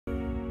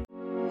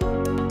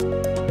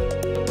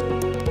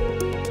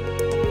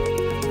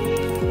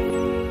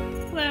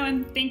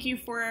Thank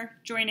you for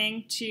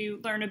joining to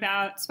learn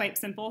about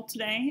SwipeSimple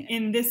today.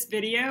 In this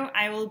video,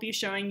 I will be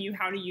showing you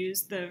how to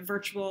use the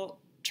virtual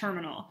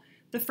terminal.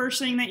 The first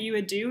thing that you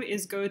would do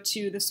is go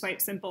to the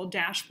SwipeSimple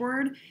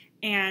dashboard,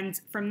 and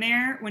from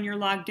there, when you're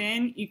logged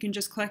in, you can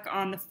just click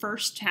on the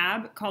first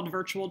tab called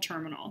Virtual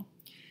Terminal.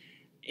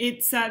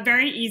 It's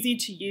very easy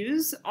to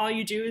use. All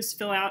you do is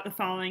fill out the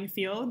following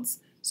fields.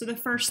 So the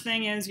first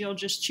thing is you'll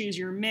just choose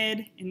your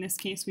MID. In this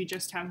case, we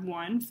just have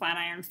one,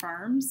 Flatiron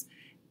Farms.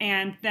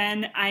 And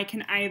then I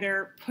can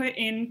either put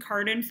in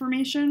card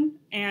information,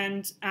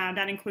 and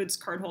that includes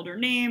cardholder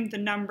name, the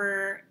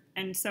number,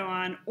 and so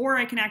on, or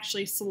I can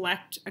actually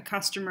select a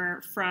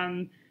customer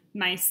from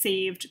my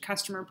saved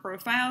customer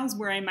profiles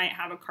where I might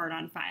have a card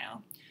on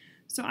file.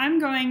 So I'm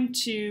going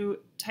to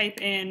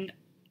type in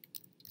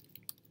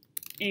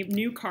a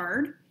new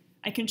card.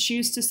 I can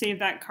choose to save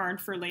that card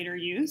for later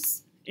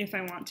use if I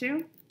want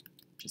to.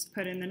 Just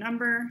put in the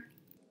number.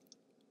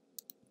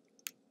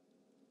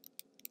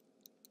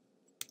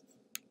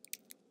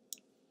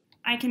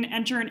 I can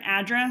enter an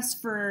address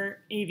for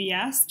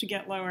AVS to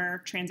get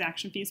lower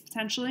transaction fees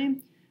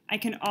potentially. I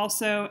can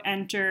also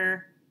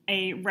enter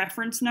a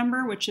reference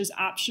number, which is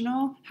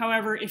optional.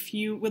 However, if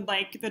you would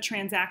like the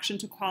transaction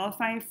to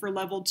qualify for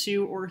level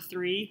 2 or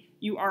 3,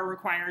 you are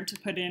required to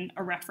put in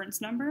a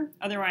reference number.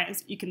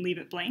 Otherwise, you can leave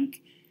it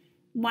blank.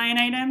 Line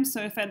item,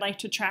 so if I'd like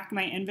to track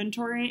my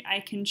inventory, I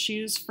can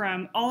choose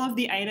from all of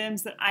the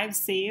items that I've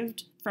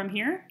saved from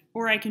here,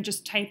 or I can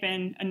just type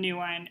in a new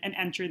one and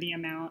enter the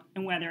amount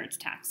and whether it's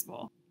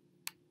taxable.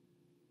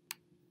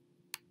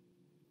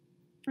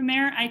 From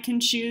there, I can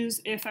choose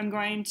if I'm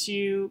going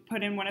to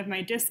put in one of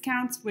my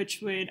discounts,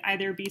 which would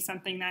either be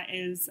something that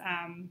is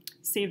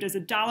saved as a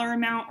dollar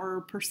amount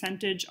or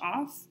percentage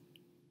off,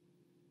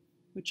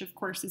 which of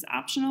course is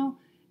optional.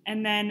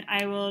 And then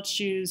I will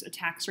choose a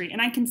tax rate,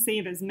 and I can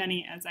save as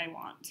many as I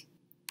want.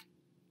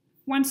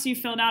 Once you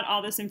filled out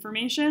all this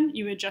information,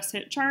 you would just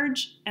hit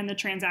charge and the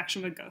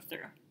transaction would go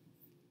through.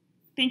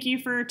 Thank you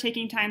for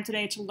taking time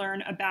today to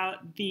learn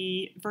about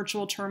the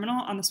virtual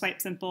terminal on the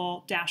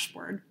SwipeSimple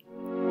dashboard.